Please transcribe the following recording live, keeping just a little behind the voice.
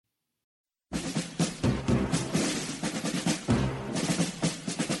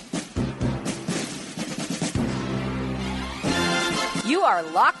You are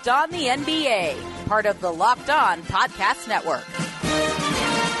Locked On the NBA, part of the Locked On Podcast Network.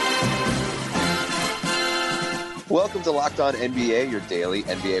 Welcome to Locked On NBA, your daily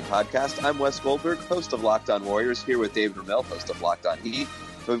NBA podcast. I'm Wes Goldberg, host of Locked On Warriors, here with Dave Ramil, host of Locked On Heat.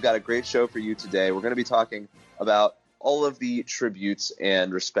 So we've got a great show for you today. We're going to be talking about all of the tributes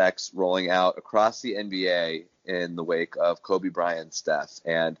and respects rolling out across the NBA in the wake of Kobe Bryant's death.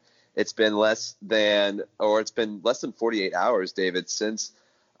 And it's been less than 48 hours, David, since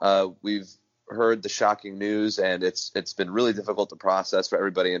we've heard the shocking news, and it's been really difficult to process for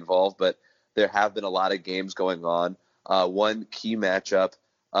everybody involved, but there have been a lot of games going on. One key matchup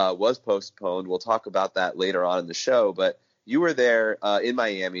was postponed. We'll talk about that later on in the show, but you were there in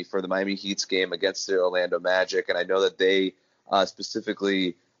Miami for the Miami Heat's game against the Orlando Magic, and I know that they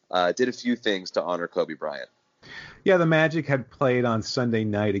specifically did a few things to honor Kobe Bryant. Yeah, the Magic had played on Sunday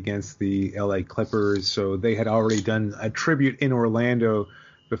night against the LA Clippers, so they had already done a tribute in Orlando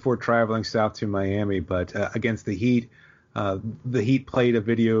before traveling south to Miami. But against the Heat played a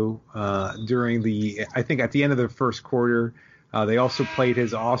video during I think at the end of the first quarter. They also played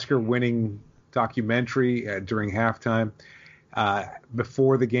his Oscar-winning documentary during halftime.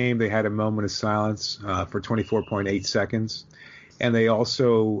 Before the game, they had a moment of silence for 24.8 seconds. And they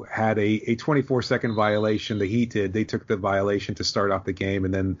also had a 24-second violation. The Heat did. They took the violation to start off the game,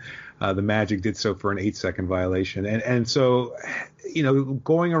 and then the Magic did so for an 8-second violation. And so,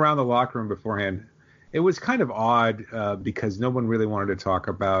 going around the locker room beforehand, it was kind of odd because no one really wanted to talk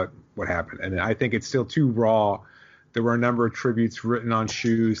about what happened. And I think it's still too raw. There were a number of tributes written on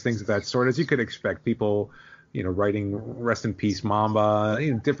shoes, things of that sort, as you could expect. People, writing "Rest in Peace,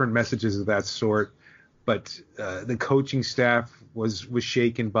 Mamba," different messages of that sort. But the coaching staff was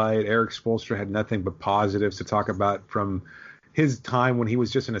shaken by it. Eric Spoelstra had nothing but positives to talk about from his time when he was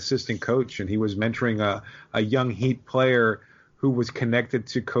just an assistant coach, and he was mentoring a young Heat player who was connected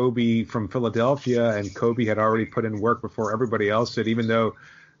to Kobe from Philadelphia, and Kobe had already put in work before everybody else did, even though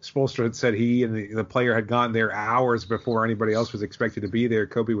Spoelstra had said he and the player had gotten there hours before anybody else was expected to be there.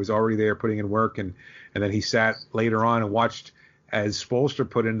 Kobe was already there putting in work, and then he sat later on and watched as Spoelstra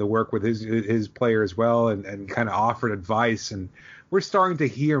put in the work with his player as well, and kind of offered advice. And we're starting to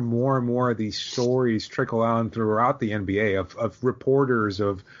hear more and more of these stories trickle on throughout the NBA of reporters,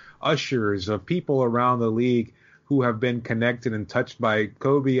 of ushers, of people around the league who have been connected and touched by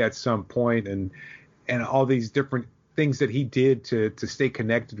Kobe at some point, and all these different things that he did to stay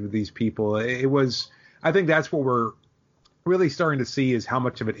connected with these people. I think that's what we're really starting to see, is how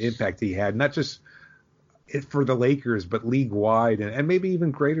much of an impact he had, not just for the Lakers, but league wide, and maybe even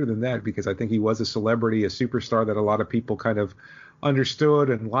greater than that, because I think he was a celebrity, a superstar that a lot of people kind of understood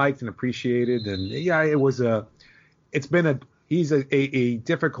and liked and appreciated. And yeah, he's a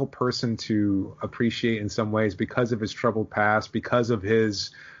difficult person to appreciate in some ways because of his troubled past, because of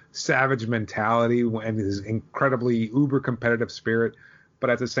his savage mentality and his incredibly uber competitive spirit. But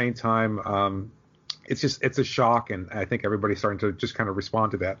at the same time, it's a shock, and I think everybody's starting to just kind of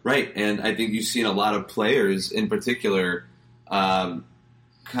respond to that. Right, and I think you've seen a lot of players in particular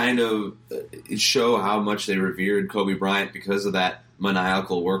kind of show how much they revered Kobe Bryant because of that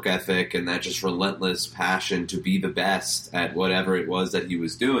maniacal work ethic and that just relentless passion to be the best at whatever it was that he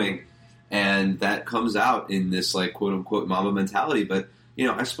was doing. And that comes out in this, like, quote-unquote Mamba mentality. But,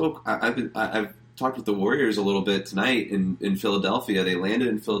 I've talked with the Warriors a little bit tonight in Philadelphia. They landed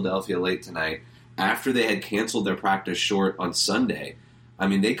in Philadelphia late tonight after they had canceled their practice short on Sunday. I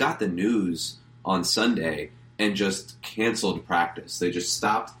mean, they got the news on Sunday and just canceled practice. They just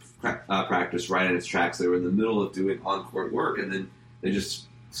stopped practice right in its tracks. They were in the middle of doing on-court work, and then they just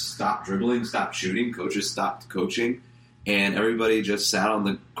stopped dribbling, stopped shooting. Coaches stopped coaching, and everybody just sat on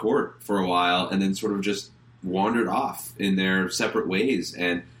the court for a while and then sort of just wandered off in their separate ways.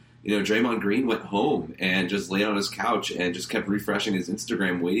 And, Draymond Green went home and just laid on his couch and just kept refreshing his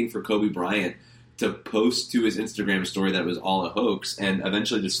Instagram, waiting for Kobe Bryant to post to his Instagram story that it was all a hoax, and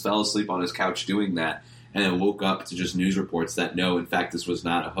eventually just fell asleep on his couch doing that, and then woke up to just news reports that no, in fact, this was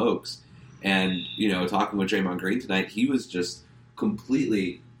not a hoax. And, talking with Draymond Green tonight, he was just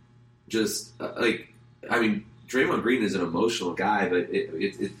completely Draymond Green is an emotional guy, but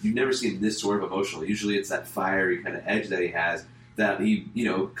you've never seen this sort of emotional. Usually it's that fiery kind of edge that he has that he,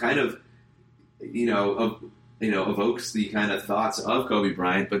 evokes the kind of thoughts of Kobe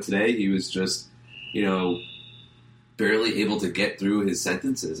Bryant. But today he was just, barely able to get through his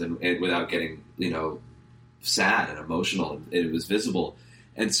sentences and without getting, sad and emotional. And it was visible.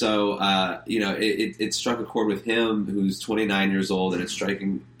 And so, it struck a chord with him, who's 29 years old, and it's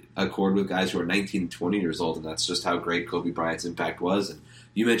striking a chord with guys who are 19, 20 years old, and that's just how great Kobe Bryant's impact was. And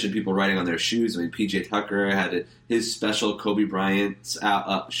you mentioned people writing on their shoes. I mean, PJ Tucker had his special Kobe Bryant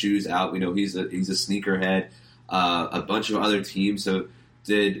shoes out. We know he's a sneakerhead. A bunch of other teams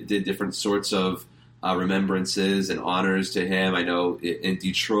did different sorts of remembrances and honors to him. I know in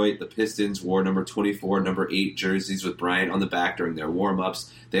Detroit, the Pistons wore number 24, number 8 jerseys with Bryant on the back during their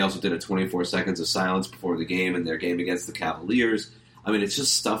warm-ups. They also did a 24 seconds of silence before the game in their game against the Cavaliers. I mean, it's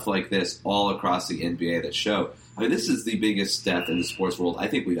just stuff like this all across the NBA that show. I mean, this is the biggest death in the sports world I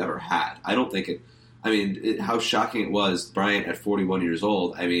think we've ever had. I don't think it – I mean, how shocking it was, Bryant at 41 years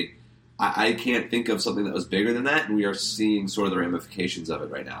old. I mean, I can't think of something that was bigger than that, and we are seeing sort of the ramifications of it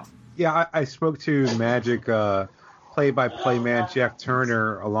right now. Yeah, I spoke to Magic play-by-play man Jeff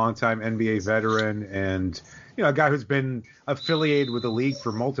Turner, a longtime NBA veteran, and a guy who's been affiliated with the league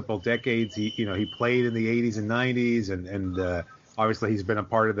for multiple decades. He played in the 80s and 90s, and obviously he's been a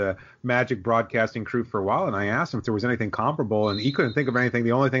part of the Magic broadcasting crew for a while. And I asked him if there was anything comparable, and he couldn't think of anything.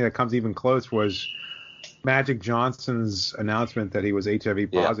 The only thing that comes even close was Magic Johnson's announcement that he was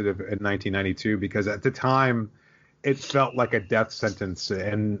HIV positive in 1992, because at the time it felt like a death sentence.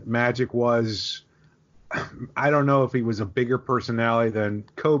 And Magic was, I don't know if he was a bigger personality than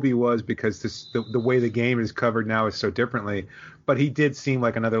Kobe was, because the way the game is covered now is so differently. But he did seem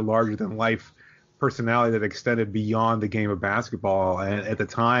like another larger-than-life personality that extended beyond the game of basketball. And at the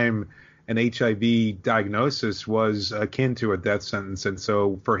time, an HIV diagnosis was akin to a death sentence. And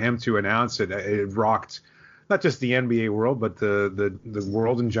so for him to announce it, it rocked not just the NBA world, but the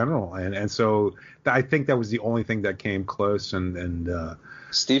world in general. And so I think that was the only thing that came close. And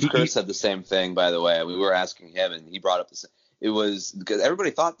Steve Kerr said the same thing, by the way. We were asking him, and he brought up this. It was because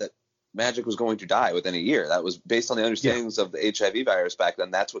everybody thought that Magic was going to die within a year. That was based on the understandings of the HIV virus back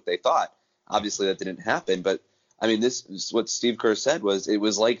then. That's what they thought. Obviously, that didn't happen. But, I mean, this is what Steve Kerr said was it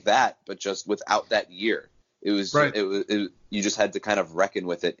was like that, but just without that year. It was right. You just had to kind of reckon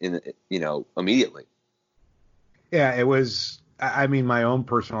with it immediately. Yeah, it was. I mean, my own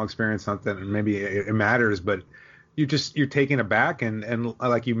personal experience, not that maybe it matters, but you're taken aback, and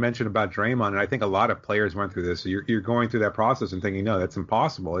like you mentioned about Draymond, and I think a lot of players went through this. So you're going through that process and thinking, no, that's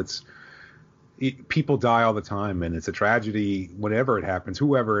impossible. People die all the time, and it's a tragedy whenever it happens,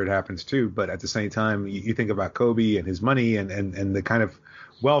 whoever it happens to. But at the same time, you think about Kobe and his money and the kind of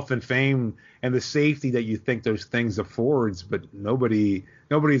wealth and fame and the safety that you think those things affords, but nobody's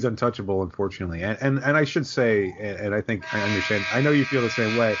untouchable, unfortunately. And I should say, and I think I understand, I know you feel the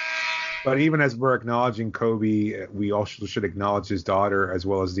same way, but even as we're acknowledging Kobe, we also should acknowledge his daughter as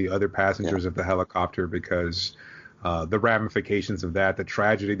well as the other passengers of the helicopter, because the ramifications of that, the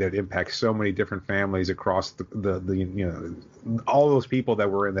tragedy that impacts so many different families across the all those people that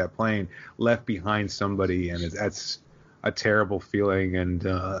were in that plane left behind somebody, and that's a terrible feeling. And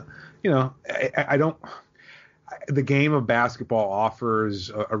I don't. The game of basketball offers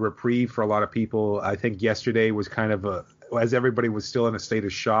a reprieve for a lot of people. I think yesterday was kind of as everybody was still in a state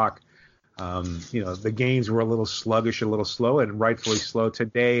of shock. The games were a little sluggish, a little slow, and rightfully slow.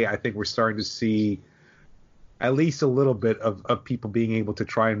 Today, I think we're starting to see at least a little bit of people being able to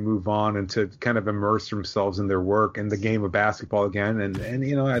try and move on and to kind of immerse themselves in their work and the game of basketball again. And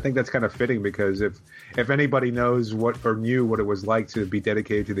I think that's kind of fitting, because if anybody knows or knew what it was like to be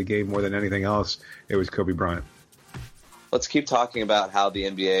dedicated to the game more than anything else, it was Kobe Bryant. Let's keep talking about how the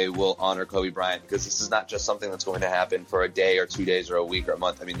NBA will honor Kobe Bryant, because this is not just something that's going to happen for a day or 2 days or a week or a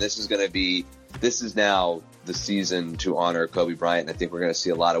month. I mean, this is now the season to honor Kobe Bryant. And I think we're going to see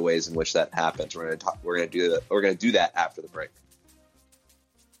a lot of ways in which that happens. We're going to do that after the break.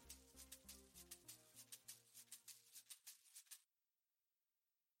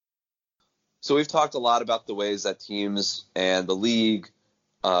 So we've talked a lot about the ways that teams and the league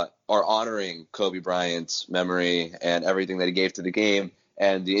are honoring Kobe Bryant's memory and everything that he gave to the game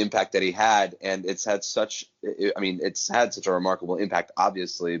and the impact that he had. And it's had such a remarkable impact,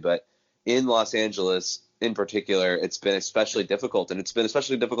 obviously, but in Los Angeles in particular, it's been especially difficult, and it's been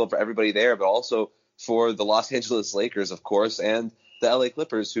especially difficult for everybody there, but also for the Los Angeles Lakers, of course, and the LA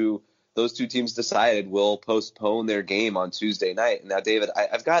Clippers, who those two teams decided will postpone their game on Tuesday night. Now, David,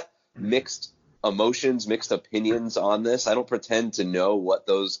 I've got mixed emotions, mixed opinions on this. I don't pretend to know what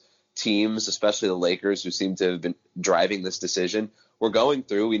those teams, especially the Lakers, who seem to have been driving this decision, were going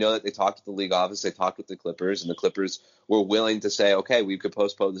through. We know that they talked to the league office, they talked with the Clippers, and the Clippers were willing to say, okay, we could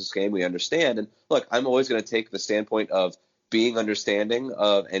postpone this game, we understand. And look, I'm always going to take the standpoint of being understanding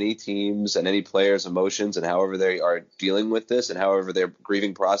of any teams and any players' emotions and however they are dealing with this and however their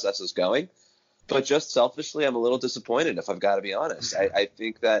grieving process is going. But just selfishly, I'm a little disappointed, if I've got to be honest. I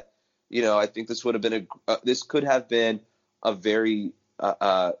think that, I think this would have been this could have been a very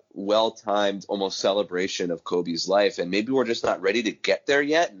well-timed almost celebration of Kobe's life, and maybe we're just not ready to get there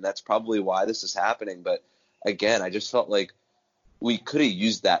yet, and that's probably why this is happening. But again, I just felt like we could have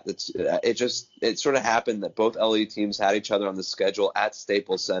used that. It sort of happened that both LA teams had each other on the schedule at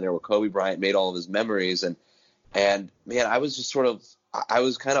Staples Center, where Kobe Bryant made all of his memories, and man, I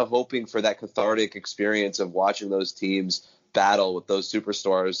was kind of hoping for that cathartic experience of watching those teams battle with those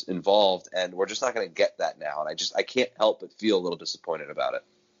superstars involved, and we're just not going to get that now. And I can't help but feel a little disappointed about it.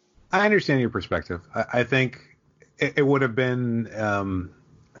 I understand your perspective. I think it would have been,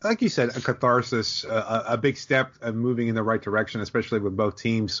 like you said, a catharsis, a big step of moving in the right direction, especially with both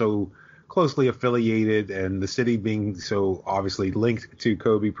teams so closely affiliated and the city being so obviously linked to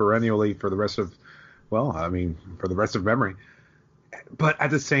Kobe perennially for the rest of memory. But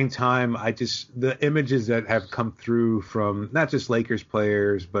at the same time, the images that have come through from not just Lakers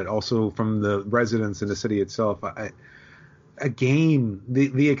players, but also from the residents in the city itself, a game,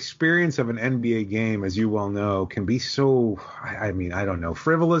 the experience of an NBA game, as you well know, can be so, I don't know,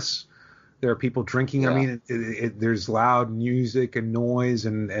 frivolous. There are people drinking. Yeah. There's loud music and noise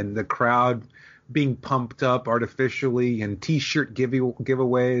and the crowd being pumped up artificially and T-shirt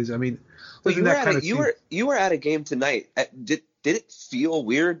giveaways. You were at a game tonight. Did it feel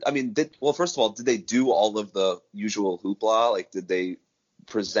weird? First of all, did they do all of the usual hoopla? Like, did they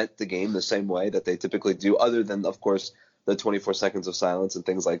present the game the same way that they typically do, other than, of course, the 24 seconds of silence and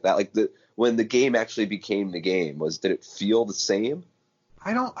things like that? Like, when the game actually became the game, did it feel the same?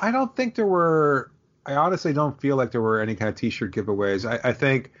 I don't think there were. I honestly don't feel like there were any kind of T-shirt giveaways. I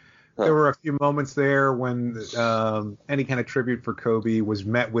think there were a few moments there when any kind of tribute for Kobe was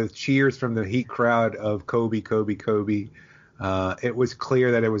met with cheers from the Heat crowd of Kobe, Kobe, Kobe. It was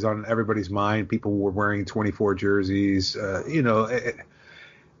clear that it was on everybody's mind. People were wearing 24 jerseys.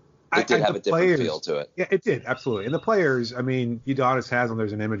 It did have a different feel to it. Yeah, it did, absolutely. And the players, Udonis Haslem,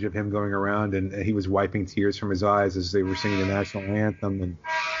 there's an image of him going around, and he was wiping tears from his eyes as they were singing the national anthem. And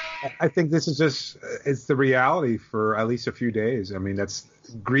I think this is it's the reality for at least a few days.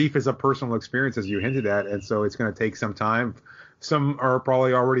 Grief is a personal experience, as you hinted at, and so it's going to take some time. Some are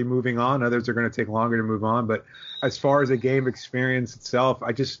probably already moving on. Others are going to take longer to move on. But as far as the game experience itself,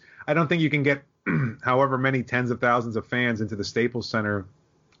 I don't think you can get however many tens of thousands of fans into the Staples Center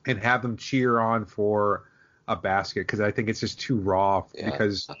and have them cheer on for a basket, because I think it's just too raw. Yeah.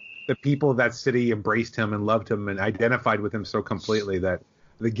 Because the people of that city embraced him and loved him and identified with him so completely that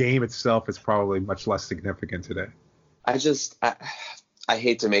the game itself is probably much less significant today. I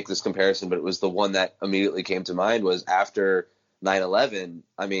hate to make this comparison, but it was the one that immediately came to mind was after 9/11.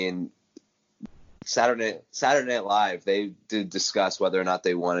 Saturday Night Live, they did discuss whether or not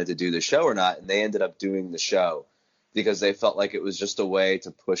they wanted to do the show or not, and they ended up doing the show because they felt like it was just a way to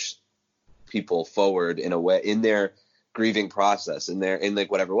push people forward in a way in their grieving process, in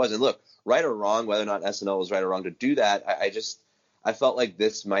like whatever it was. And look, right or wrong, whether or not SNL was right or wrong to do that, I felt like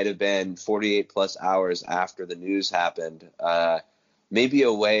this might have been 48 plus hours after the news happened, maybe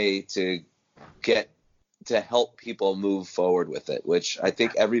a way to help people move forward with it, which I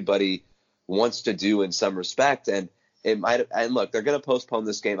think everybody wants to do in some respect. And look, they're going to postpone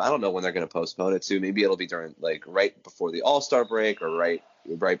this game. I don't know when they're going to postpone it to. Maybe it'll be during like right before the All-Star break, or right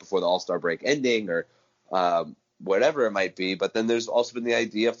before the All-Star break ending, or whatever it might be. But then there's also been the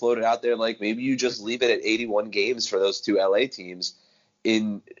idea floated out there, like maybe you just leave it at 81 games for those two LA teams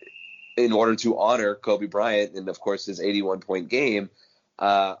in order to honor Kobe Bryant and, of course, his 81-point game.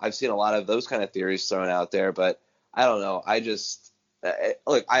 I've seen a lot of those kind of theories thrown out there, but I don't know.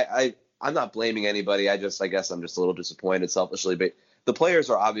 I'm not blaming anybody. I guess I'm just a little disappointed selfishly, but the players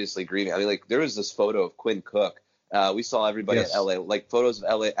are obviously grieving. There was this photo of Quinn Cook. We saw everybody at LA, like photos of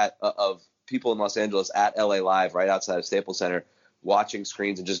LA of people in Los Angeles at LA Live right outside of Staples Center, watching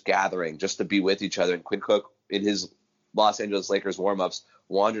screens and just gathering just to be with each other. And Quinn Cook, in his Los Angeles Lakers warm-ups,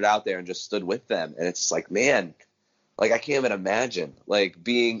 wandered out there and just stood with them. And it's like, man, like I can't even imagine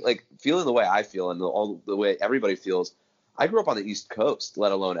feeling the way I feel and all the way everybody feels. I grew up on the East Coast,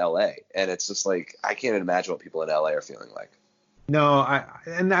 let alone LA, and it's just like I can't even imagine what people in LA are feeling like. No,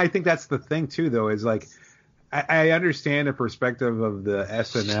 I think that's the thing too, though, is like I understand the perspective of the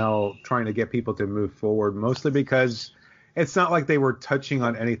SNL trying to get people to move forward, mostly because it's not like they were touching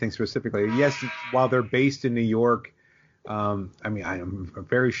on anything specifically. Yes, while they're based in New York, I am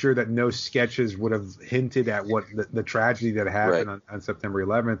very sure that no sketches would have hinted at what the tragedy that happened on September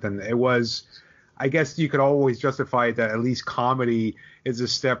 11th, and it was. I guess you could always justify it that at least comedy is a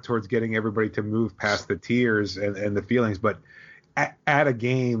step towards getting everybody to move past the tears and the feelings. But at a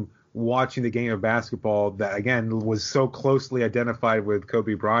game, watching the game of basketball that, again, was so closely identified with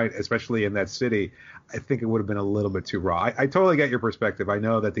Kobe Bryant, especially in that city, I think it would have been a little bit too raw. I totally get your perspective. I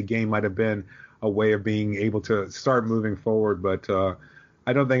know that the game might have been a way of being able to start moving forward, but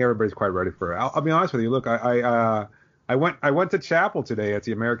I don't think everybody's quite ready for it. I'll be honest with you. Look, I went to chapel today at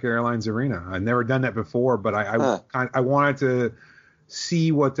the American Airlines Arena. I've never done that before, but I wanted to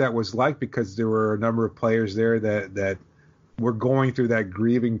see what that was like because there were a number of players there that were going through that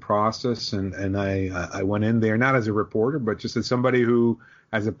grieving process, and I went in there not as a reporter, but just as somebody who,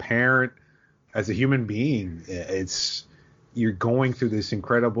 as a parent, as a human being, you're going through this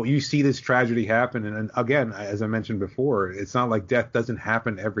incredible. You see this tragedy happen, and again, as I mentioned before, it's not like death doesn't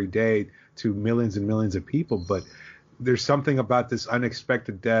happen every day to millions and millions of people, but there's something about this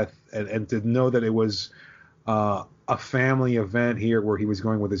unexpected death, and to know that it was a family event here where he was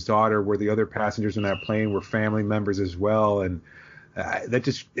going with his daughter, where the other passengers in that plane were family members as well, and that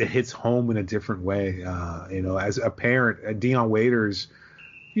just it hits home in a different way. As a parent, Dion Waiters,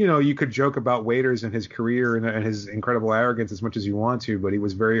 you could joke about Waiters and his career and his incredible arrogance as much as you want to, but he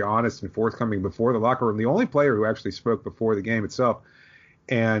was very honest and forthcoming before the locker room. The only player who actually spoke before the game itself,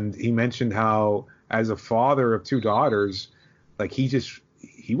 and he mentioned how, as a father of two daughters, like he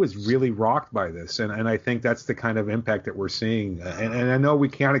was really rocked by this, and I think that's the kind of impact that we're seeing. And I know we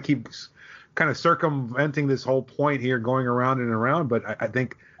kind of keep kind of circumventing this whole point here, going around and around, but I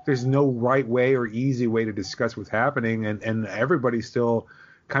think there's no right way or easy way to discuss what's happening, and everybody's still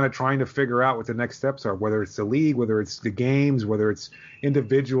kind of trying to figure out what the next steps are, whether it's the league, whether it's the games, whether it's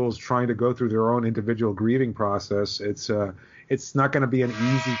individuals trying to go through their own individual grieving process. It's not going to be an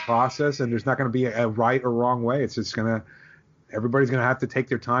easy process, and there's not going to be a right or wrong way. It's just everybody's going to have to take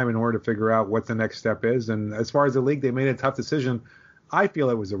their time in order to figure out what the next step is. And as far as the league, they made a tough decision. I feel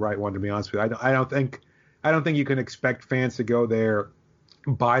it was the right one, to be honest with you. I don't think you can expect fans to go there,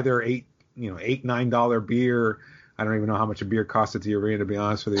 buy their $8-9 beer. I don't even know how much a beer costs at the arena, to be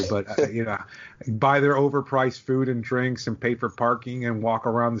honest with you, but buy their overpriced food and drinks and pay for parking and walk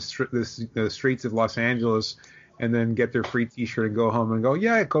around the streets of Los Angeles and then get their free T-shirt and go home and go,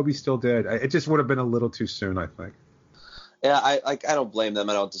 yeah, Kobe's still dead. It just would have been a little too soon, I think. Yeah, I don't blame them.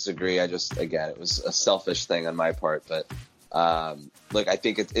 I don't disagree. It was a selfish thing on my part. But look, I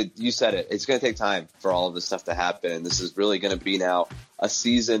think you said it. It's going to take time for all of this stuff to happen. And this is really going to be now a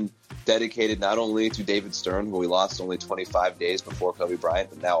season dedicated not only to David Stern, who we lost only 25 days before Kobe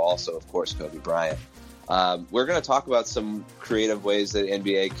Bryant, but now also, of course, Kobe Bryant. We're going to talk about some creative ways that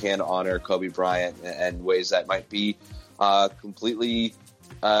NBA can honor Kobe Bryant and ways that might be completely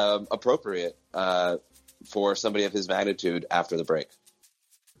appropriate for somebody of his magnitude after the break.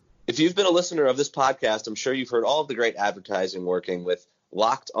 If you've been a listener of this podcast, I'm sure you've heard all of the great advertising working with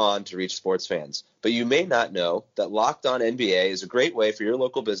Locked On to reach sports fans. But you may not know that Locked On NBA is a great way for your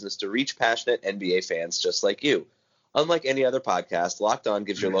local business to reach passionate NBA fans just like you. Unlike any other podcast, Locked On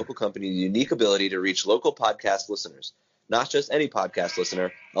gives your local company the unique ability to reach local podcast listeners. Not just any podcast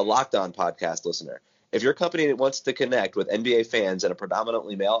listener, a Locked On podcast listener. If your company wants to connect with NBA fans and a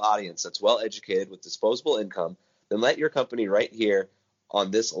predominantly male audience that's well-educated with disposable income, then let your company right here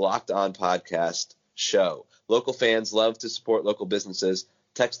on this Locked On podcast show. Local fans love to support local businesses.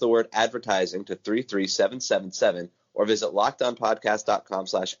 Text the word advertising to 33777 or visit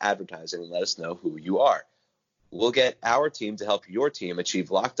lockedonpodcast.com/advertising and let us know who you are. We'll get our team to help your team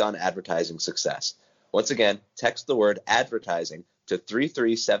achieve Locked On advertising success. Once again, text the word advertising to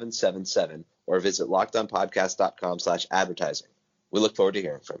 33777 or visit lockedonpodcast.com/advertising. We look forward to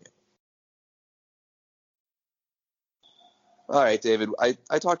hearing from you. All right, David, I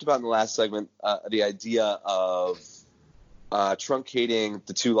talked about in the last segment the idea of truncating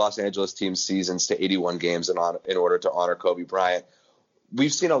the two Los Angeles teams' seasons to 81 games in order to honor Kobe Bryant.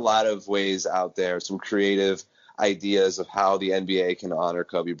 We've seen a lot of ways out there, some creative ideas of how the NBA can honor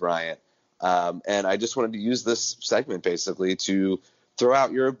Kobe Bryant. And I just wanted to use this segment basically to throw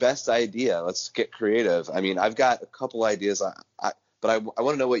out your best idea. Let's get creative. I mean, I've got a couple ideas, but I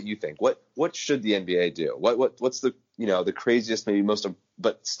want to know what you think. What should the NBA do? What's the the craziest, maybe most,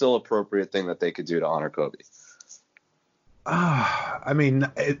 but still appropriate thing that they could do to honor Kobe? I mean,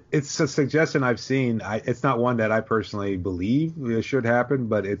 it's a suggestion I've seen. It's not one that I personally believe should happen,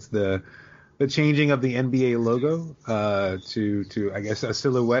 but it's the changing of the NBA logo to I guess a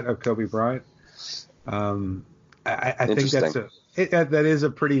silhouette of Kobe Bryant. I think that is a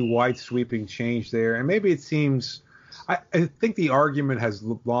pretty wide sweeping change there, and maybe it seems. I think the argument has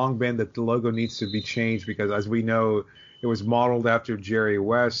long been that the logo needs to be changed because, as we know, it was modeled after Jerry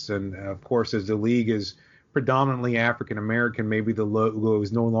West, and of course, as the league is predominantly African American, maybe the logo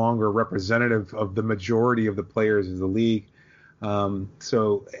is no longer representative of the majority of the players of the league.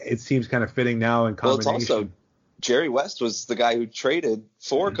 So it seems kind of fitting now in combination. Well, it's also Jerry West was the guy who traded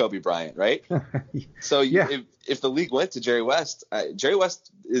for Kobe Bryant, right? So if the league went to Jerry West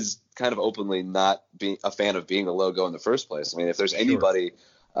is kind of openly not being a fan of being a logo in the first place. I mean, if there's anybody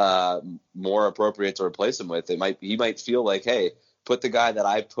more appropriate to replace him with, he might feel like, hey, put the guy that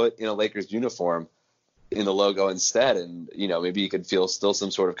I put in a Lakers uniform in the logo instead, and maybe you could feel still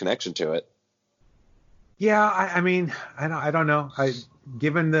some sort of connection to it. Yeah, I mean, I don't know.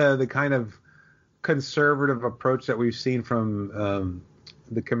 Given the kind of conservative approach that we've seen from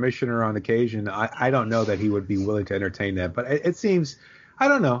the commissioner on occasion, I don't know that he would be willing to entertain that. But it seems, I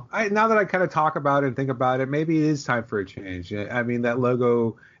don't know. Now that I kind of talk about it and think about it, maybe it is time for a change. I mean, that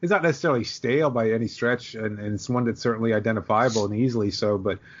logo is not necessarily stale by any stretch, and it's one that's certainly identifiable and easily so.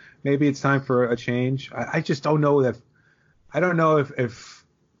 But maybe it's time for a change. I just don't know if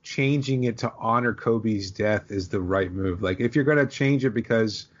changing it to honor Kobe's death is the right move. Like, if you're going to change it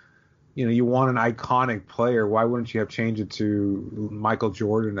because you want an iconic player, why wouldn't you have changed it to Michael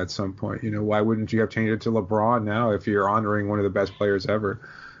Jordan at some point? Why wouldn't you have changed it to LeBron now if you're honoring one of the best players ever?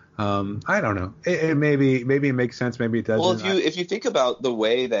 I don't know. It maybe it makes sense, maybe it doesn't. Well, if you think about the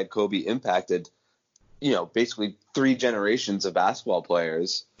way that Kobe impacted, basically 3 generations of basketball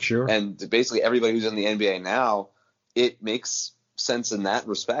players, sure, and basically everybody who's in the NBA now, it makes sense in that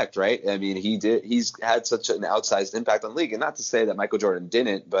respect, right? I mean, he's had such an outsized impact on the league, and not to say that Michael Jordan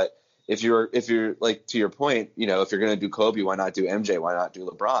didn't, but if you're like, to your point, if you're going to do Kobe, why not do MJ? Why not do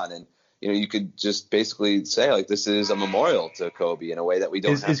LeBron? And you could just basically say, like, this is a memorial to Kobe in a way that we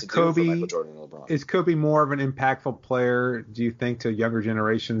don't have to do for Michael Jordan and LeBron. Is Kobe more of an impactful player, do you think, to younger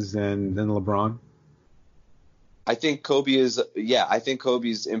generations than LeBron? I think Kobe is, I think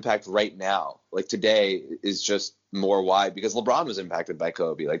Kobe's impact right now, like today, is just more wide because LeBron was impacted by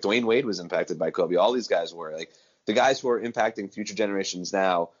Kobe. Like, Dwayne Wade was impacted by Kobe. All these guys were. Like, the guys who are impacting future generations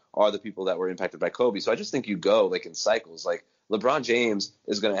now are the people that were impacted by Kobe. So I just think you go, like, in cycles. Like, LeBron James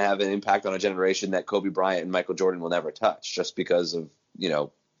is going to have an impact on a generation that Kobe Bryant and Michael Jordan will never touch just because of,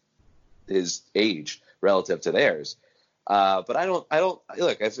 his age relative to theirs. But I don't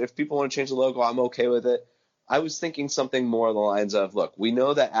look, if people want to change the logo, I'm okay with it. I was thinking something more along the lines of, look, we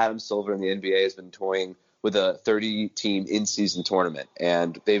know that Adam Silver in the NBA has been toying with a 30-team in-season tournament,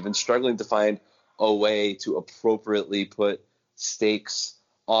 and they've been struggling to find a way to appropriately put stakes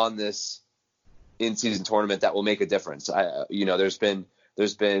on this in-season tournament that will make a difference. There's been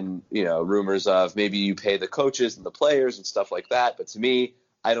rumors of maybe you pay the coaches and the players and stuff like that, but to me,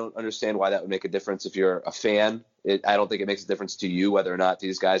 I don't understand why that would make a difference if you're a fan. I don't think it makes a difference to you whether or not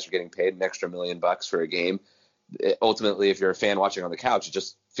these guys are getting paid an extra $1 million for a game. Ultimately, if you're a fan watching on the couch, it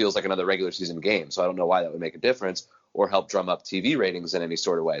just feels like another regular season game. So I don't know why that would make a difference or help drum up TV ratings in any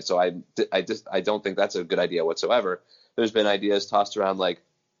sort of way. So I don't think that's a good idea whatsoever. There's been ideas tossed around like,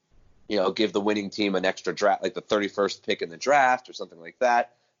 give the winning team an extra draft, like the 31st pick in the draft or something like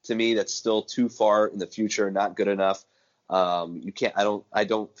that. To me, that's still too far in the future, not good enough. You can't. I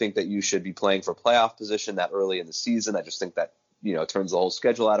don't think that you should be playing for playoff position that early in the season. I just think that turns the whole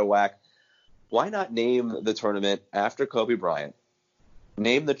schedule out of whack. Why not name the tournament after Kobe Bryant?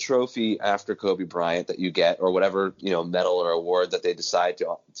 Name the trophy after Kobe Bryant that you get, or whatever medal or award that they decide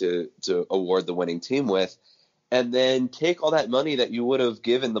to award the winning team with, and then take all that money that you would have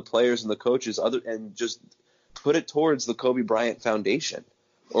given the players and the coaches and just put it towards the Kobe Bryant Foundation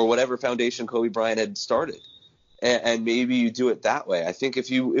or whatever foundation Kobe Bryant had started. And maybe you do it that way. I think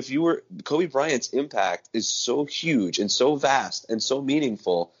if you were Kobe Bryant's impact is so huge and so vast and so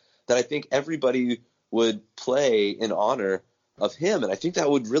meaningful that I think everybody would play in honor of him. And I think that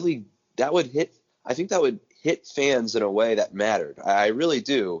would hit fans in a way that mattered. I really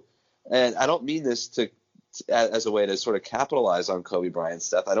do. And I don't mean this as a way to sort of capitalize on Kobe Bryant's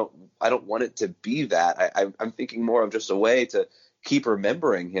death. I don't want it to be that. I'm thinking more of just a way to keep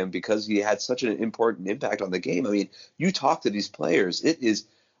remembering him because he had such an important impact on the game. I mean, you talk to these players, it is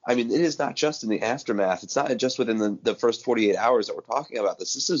not just in the aftermath. It's not just within the first 48 hours that we're talking about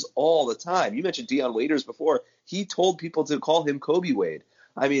this. This is all the time. You mentioned Deion Waiters before. He told people to call him Kobe Wade.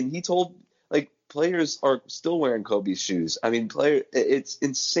 I mean, he told, like, players are still wearing Kobe's shoes. I mean, it's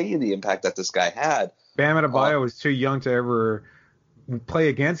insane the impact that this guy had. Bam Adebayo was too young to ever play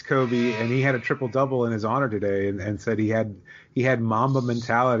against Kobe, and he had a triple-double in his honor today and said he had Mamba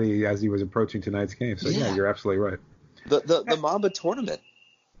mentality as he was approaching tonight's game. So, yeah, you're absolutely right. The Mamba tournament.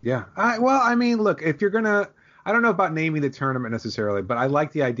 Yeah. Look, if you're going to – I don't know about naming the tournament necessarily, but I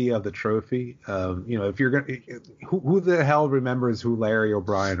like the idea of the trophy. If you're going to – who the hell remembers who Larry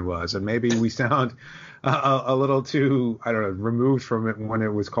O'Brien was? And maybe we sound a little too, I don't know, removed from it when it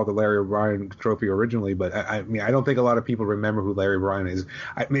was called the Larry O'Brien Trophy originally. But, I don't think a lot of people remember who Larry O'Brien is.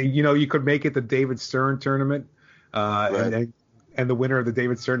 I mean, you could make it the David Stern tournament. and the winner of the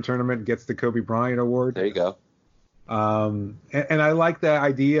David Stern tournament gets the Kobe Bryant award. There you go. And I like that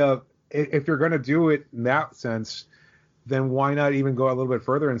idea. If you're going to do it in that sense, then why not even go a little bit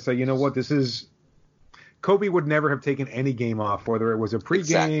further and say, you know what, this is Kobe would never have taken any game off, whether it was a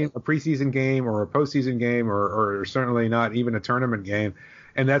pregame, a preseason game, or a postseason game, or certainly not even a tournament game.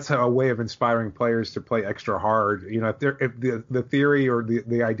 And that's a way of inspiring players to play extra hard. You know, if the theory or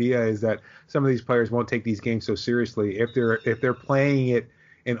the idea is that some of these players won't take these games so seriously, if they're playing it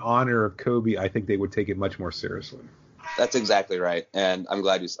in honor of Kobe, I think they would take it much more seriously. That's exactly right, and I'm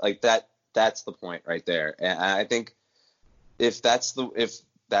glad you like that. That's the point right there. And I think if that's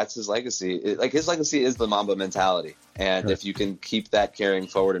his legacy, his legacy is the Mamba mentality. And if you can keep that carrying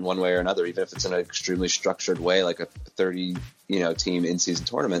forward in one way or another, even if it's in an extremely structured way, like a 30, team in-season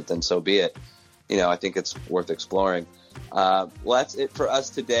tournament, then so be it. I think it's worth exploring. Well, that's it for us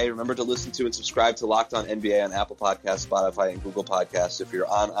today. Remember to listen to and subscribe to Locked On NBA on Apple Podcasts, Spotify, and Google Podcasts. If you're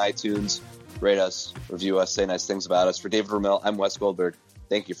on iTunes, rate us, review us, say nice things about us. For David Ramil, I'm Wes Goldberg.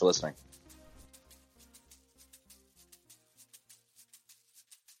 Thank you for listening.